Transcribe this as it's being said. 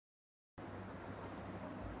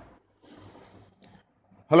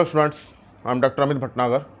Hello students, I am Dr. Amit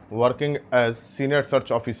Bhatnagar, working as Senior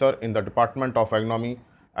Research Officer in the Department of Agronomy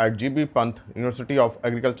at GB Pant, University of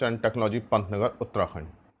Agriculture and Technology, Pantnagar, Uttarakhand.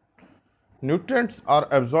 Nutrients are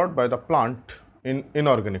absorbed by the plant in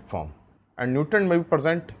inorganic form, and nutrient may be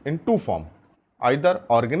present in two forms, either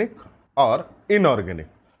organic or inorganic.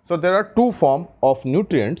 So there are two forms of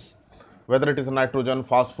nutrients, whether it is nitrogen,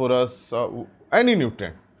 phosphorus, any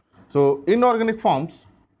nutrient. So inorganic forms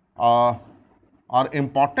are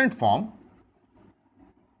important form,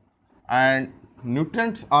 and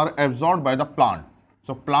nutrients are absorbed by the plant.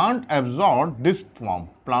 So plant absorb this form,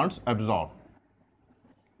 plants absorb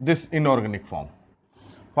this inorganic form.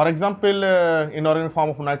 For example, inorganic form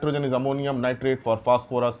of nitrogen is ammonium nitrate. For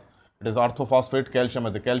phosphorus it is orthophosphate, calcium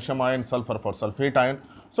as a calcium ion, sulfur for sulfate ion.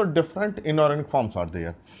 So different inorganic forms are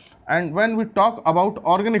there. And when we talk about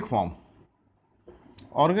organic form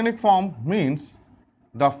means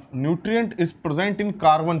the nutrient is present in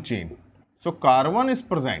carbon chain. So carbon is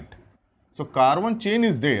present. So carbon chain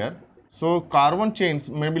is there. So carbon chains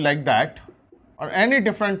may be like that, or any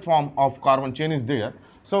different form of carbon chain is there.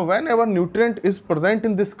 So whenever nutrient is present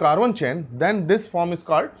in this carbon chain, then this form is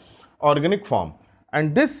called organic form.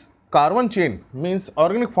 And this carbon chain means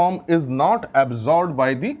organic form is not absorbed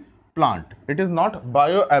by the plant. It is not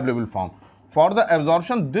bioavailable form. For the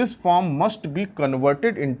absorption, this form must be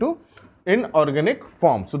converted into inorganic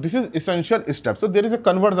form. So this is essential step. So there is a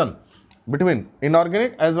conversion between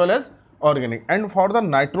inorganic as well as organic. And for the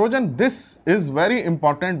nitrogen, this is very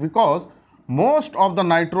important because most of the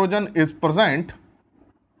nitrogen is present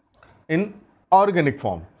in organic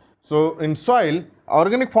form. So in soil,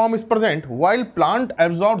 organic form is present while plant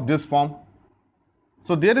absorb this form.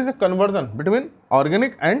 So there is a conversion between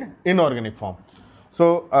organic and inorganic form.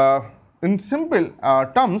 So in simple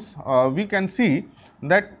terms, we can see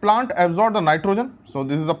that plant absorb the nitrogen. So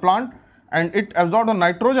this is the plant, and it absorb the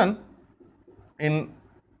nitrogen in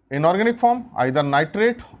inorganic form, either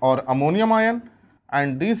nitrate or ammonium ion,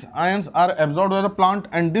 and these ions are absorbed by the plant.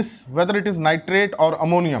 And this, whether it is nitrate or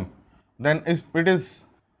ammonium, then if it is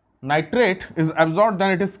nitrate is absorbed, then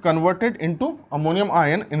it is converted into ammonium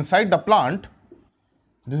ion inside the plant.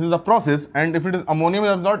 This is the process. And if it is ammonium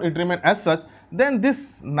is absorbed, it remains as such. Then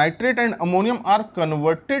this nitrate and ammonium are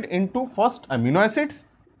converted into first amino acids,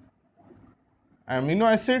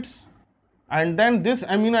 and then this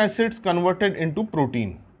amino acids converted into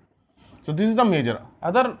protein. So this is the major.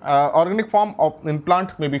 Other organic form of in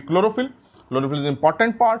plant may be chlorophyll. Chlorophyll is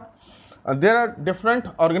important part. There are different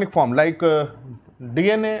organic form like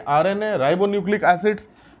DNA, RNA, ribonucleic acids,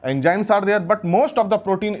 enzymes are there, but most of the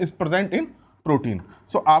protein is present in protein.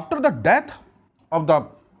 So after the death of the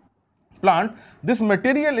plant, this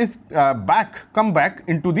material is come back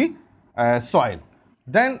into the soil.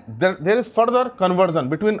 Then there is further conversion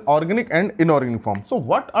between organic and inorganic form. So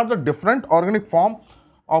what are the different organic form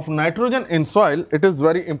of nitrogen in soil? It is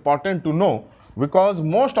very important to know because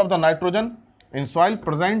most of the nitrogen in soil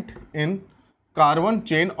present in carbon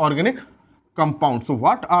chain organic compound. So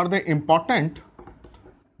what are the important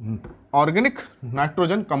organic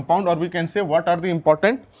nitrogen compound, or we can say what are the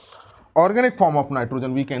important organic form of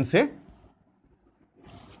nitrogen, we can say.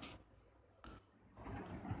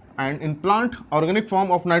 And in plant, organic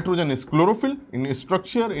form of nitrogen is chlorophyll in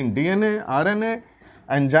structure, in DNA, RNA,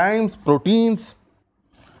 enzymes, proteins.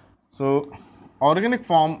 So organic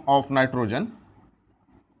form of nitrogen,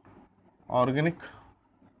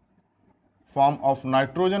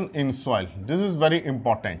 in soil, this is very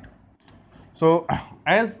important. So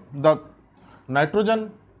as the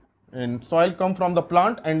nitrogen in soil come from the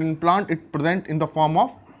plant, and in plant it present in the form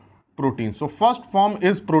of protein. So first form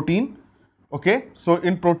is protein. Okay, so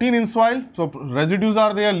in protein in soil, so residues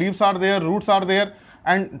are there, leaves are there, roots are there,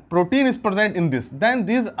 and protein is present in this. Then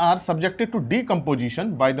these are subjected to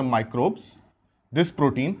decomposition by the microbes, this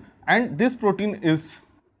protein, and this protein is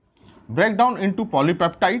break down into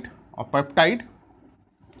polypeptide or peptide,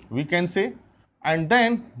 we can say, and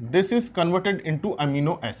then this is converted into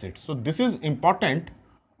amino acids. So this is important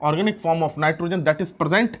organic form of nitrogen that is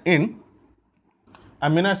present in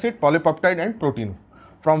amino acid, polypeptide and protein.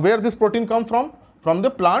 From where this protein come from? From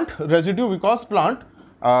the plant residue, because plant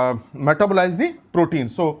metabolize the protein.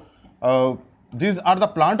 So these are the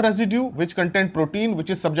plant residue which contain protein,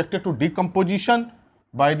 which is subjected to decomposition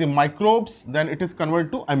by the microbes. Then it is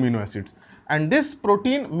converted to amino acids, and this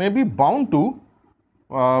protein may be bound to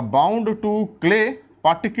clay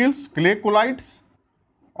particles, clay colloids,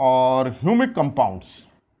 or humic compounds.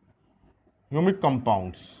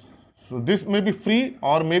 So this may be free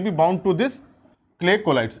or may be bound to this clay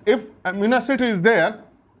colloids. If amino acid is there,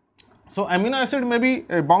 so amino acid may be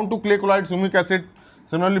bound to clay colloids, humic acid,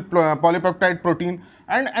 Similarly, polypeptide protein,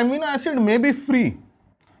 and amino acid may be free.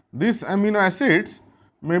 These amino acids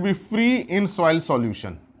may be free in soil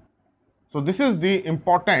solution. So this is the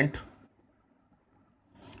important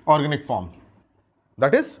organic form,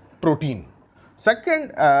 that is protein.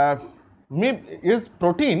 Second is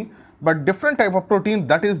protein, but different type of protein,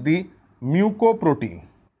 that is the mucoprotein.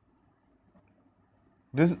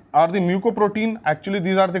 These are the mucoprotein. Actually,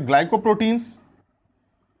 these are the glycoproteins.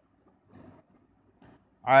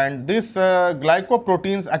 And these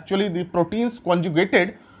glycoproteins, actually the proteins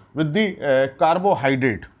conjugated with the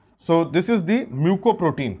carbohydrate. So this is the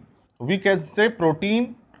mucoprotein. We can say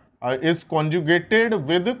protein is conjugated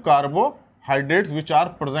with carbohydrates which are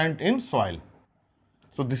present in soil.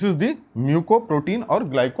 So this is the mucoprotein or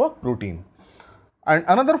glycoprotein. And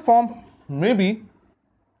another form may be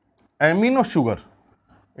amino sugar.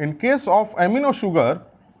 In case of amino sugar,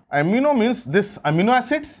 amino means this amino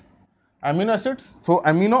acids. So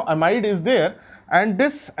amino amide is there, and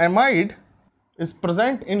this amide is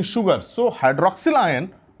present in sugar. So hydroxyl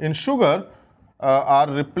ion in sugar are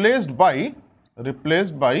replaced by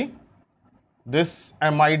this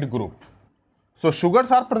amide group. So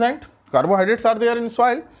sugars are present, carbohydrates are there in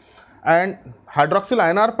soil, and hydroxyl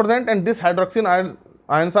ion are present, and this hydroxyl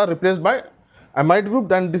ions are replaced by amide group.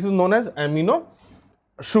 Then this is known as amino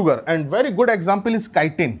sugar. And very good example is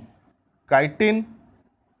chitin. Chitin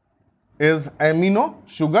is amino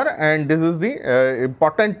sugar, and this is the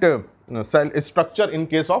important cell structure in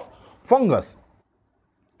case of fungus.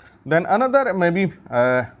 Then another may be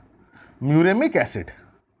muramic acid.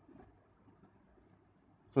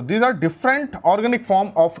 So these are different organic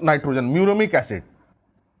form of nitrogen, muramic acid.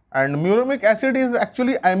 And muramic acid is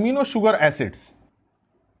actually amino sugar acids.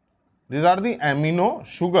 These are the amino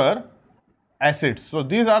sugar acids. So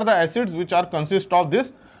these are the acids which are consist of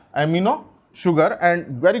this amino sugar,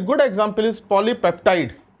 and very good example is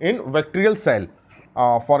polypeptide in bacterial cell.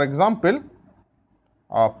 For example,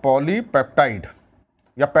 polypeptide,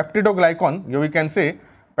 या peptidoglycan, here we can say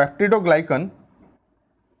peptidoglycan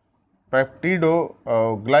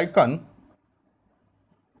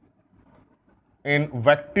in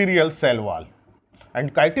bacterial cell wall,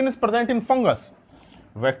 and chitin is present in fungus,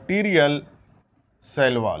 bacterial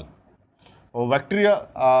cell wall. Bacteria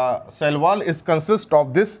cell wall is consist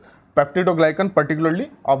of this peptidoglycan, particularly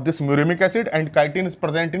of this muramic acid, and chitin is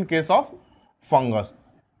present in case of fungus.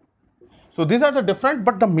 So these are the different,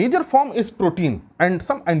 but the major form is protein, and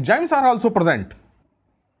some enzymes are also present.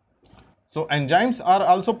 So enzymes are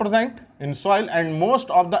also present in soil, and most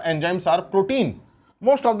of the enzymes are protein.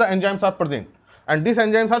 Most of the enzymes are present, and these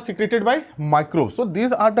enzymes are secreted by microbes. So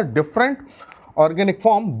these are the different organic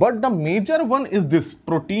form, but the major one is this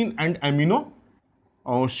protein and amino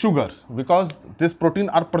sugars, because this protein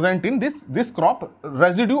are present in this crop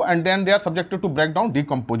residue, and then they are subjected to breakdown,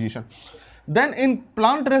 decomposition. Then in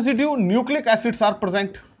plant residue, nucleic acids are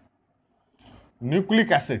present. Nucleic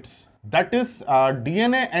acids, that is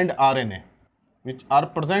DNA and RNA, which are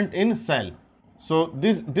present in cell. So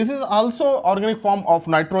this is also organic form of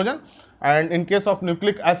nitrogen, and in case of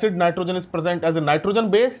nucleic acid, nitrogen is present as a nitrogen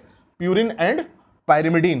base, purine and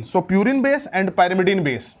pyrimidine. So purine base and pyrimidine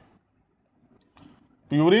base.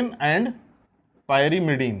 Purine and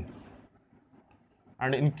pyrimidine.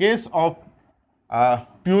 And in case of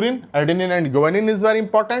purine, adenine and guanine is very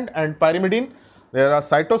important, and pyrimidine, there are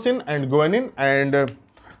cytosine and guanine and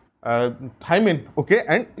thymine, okay,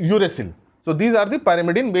 and uracil. So these are the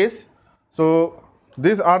pyrimidine base. So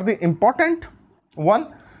these are the important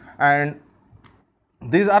one, and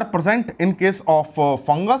these are present in case of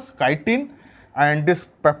fungus, chitin, and this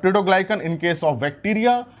peptidoglycan in case of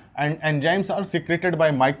bacteria, and enzymes are secreted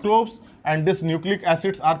by microbes, and these nucleic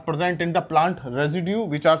acids are present in the plant residue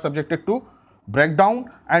which are subjected to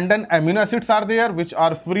breakdown, and then amino acids are there which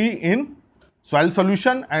are free in soil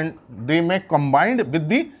solution, and they may combined with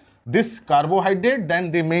this carbohydrate,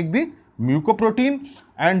 then they make the mucoprotein,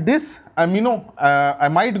 and this amino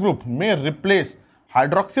amide group may replace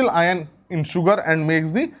hydroxyl ion in sugar and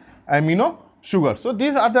makes the amino sugar. So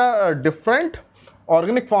these are the different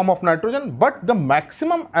organic form of nitrogen, but the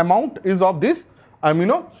maximum amount is of this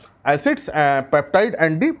amino acids, peptide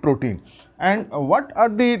and the protein. And what are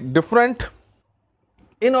the different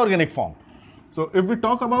inorganic form? So if we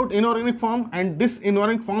talk about inorganic form, and this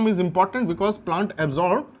inorganic form is important because plant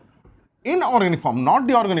absorb inorganic form, not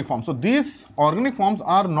the organic form. So these organic forms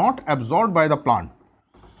are not absorbed by the plant.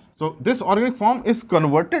 So this organic form is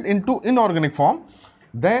converted into inorganic form,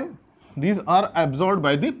 then these are absorbed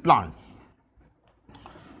by the plant.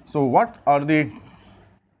 So what are the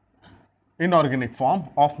inorganic form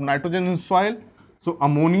of nitrogen in soil? So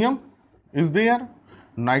ammonium is there,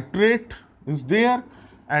 nitrate is there,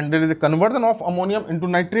 and there is a conversion of ammonium into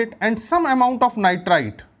nitrate and some amount of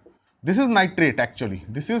nitrite. This is nitrate actually,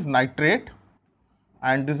 this is nitrate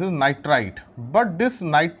and this is nitrite, but this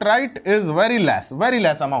nitrite is very less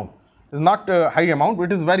amount. It is not a high amount,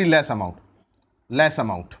 it is very less amount.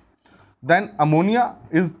 Then ammonia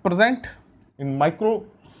is present in micro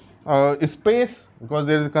space because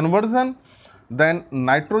there is a conversion. Then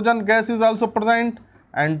nitrogen gas is also present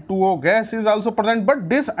and 2O gas is also present, but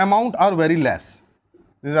this amount are very less.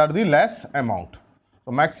 These are the less amount.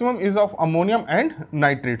 So maximum is of ammonium and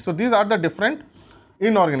nitrate. So these are the different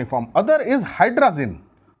inorganic form. Other is hydrogen.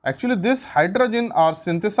 Actually this hydrogen are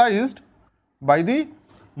synthesized by the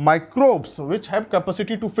microbes which have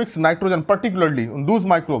capacity to fix nitrogen, particularly in those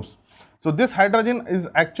microbes. So this hydrogen is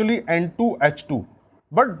actually N2H2,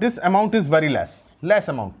 but this amount is very less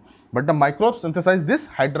amount, but the microbes synthesize this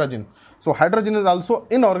hydrogen. So hydrogen is also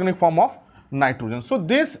inorganic form of nitrogen. So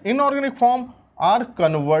this inorganic form are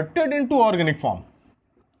converted into organic form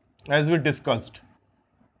as we discussed.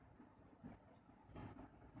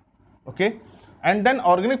 Okay, and then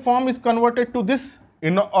organic form is converted to this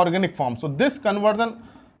inorganic form. So this conversion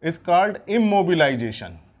is called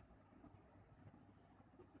immobilization.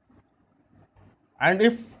 And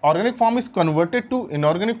if organic form is converted to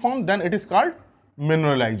inorganic form, then it is called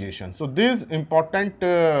mineralization. So this important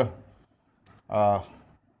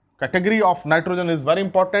category of nitrogen is very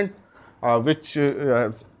important, which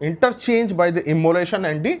interchange by the immolation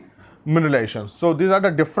and the mineralization. So these are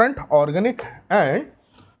the different organic and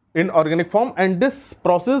inorganic form, and this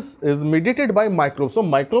process is mediated by microbes. So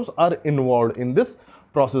microbes are involved in this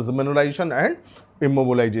process, mineralization and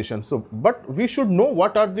immobilization. So but we should know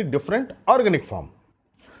what are the different organic form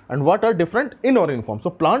and what are different inorganic form. So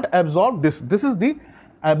plant absorb this is the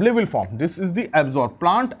available form, this is the absorb,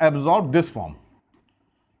 plant absorb this form.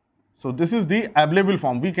 So this is the available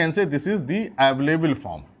form, we can say this is the available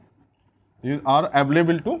form. These are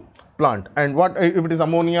available to plant. And what if it is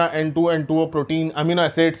ammonia, N2, N2O protein, amino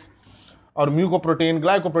acids or mucoprotein,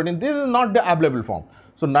 glycoprotein, this is not the available form.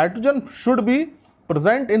 So nitrogen should be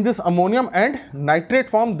present in this ammonium and nitrate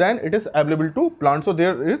form, then it is available to plant. So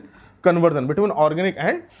there is conversion between organic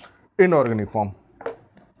and inorganic form.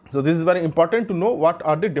 So this is very important to know what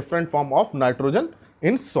are the different form of nitrogen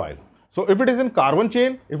in soil. So if it is in carbon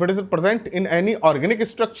chain, if it is present in any organic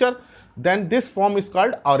structure, then this form is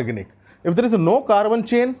called organic. If there is no carbon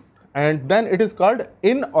chain, and then it is called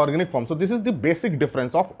inorganic form. So this is the basic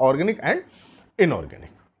difference of organic and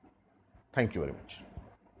inorganic. Thank you very much.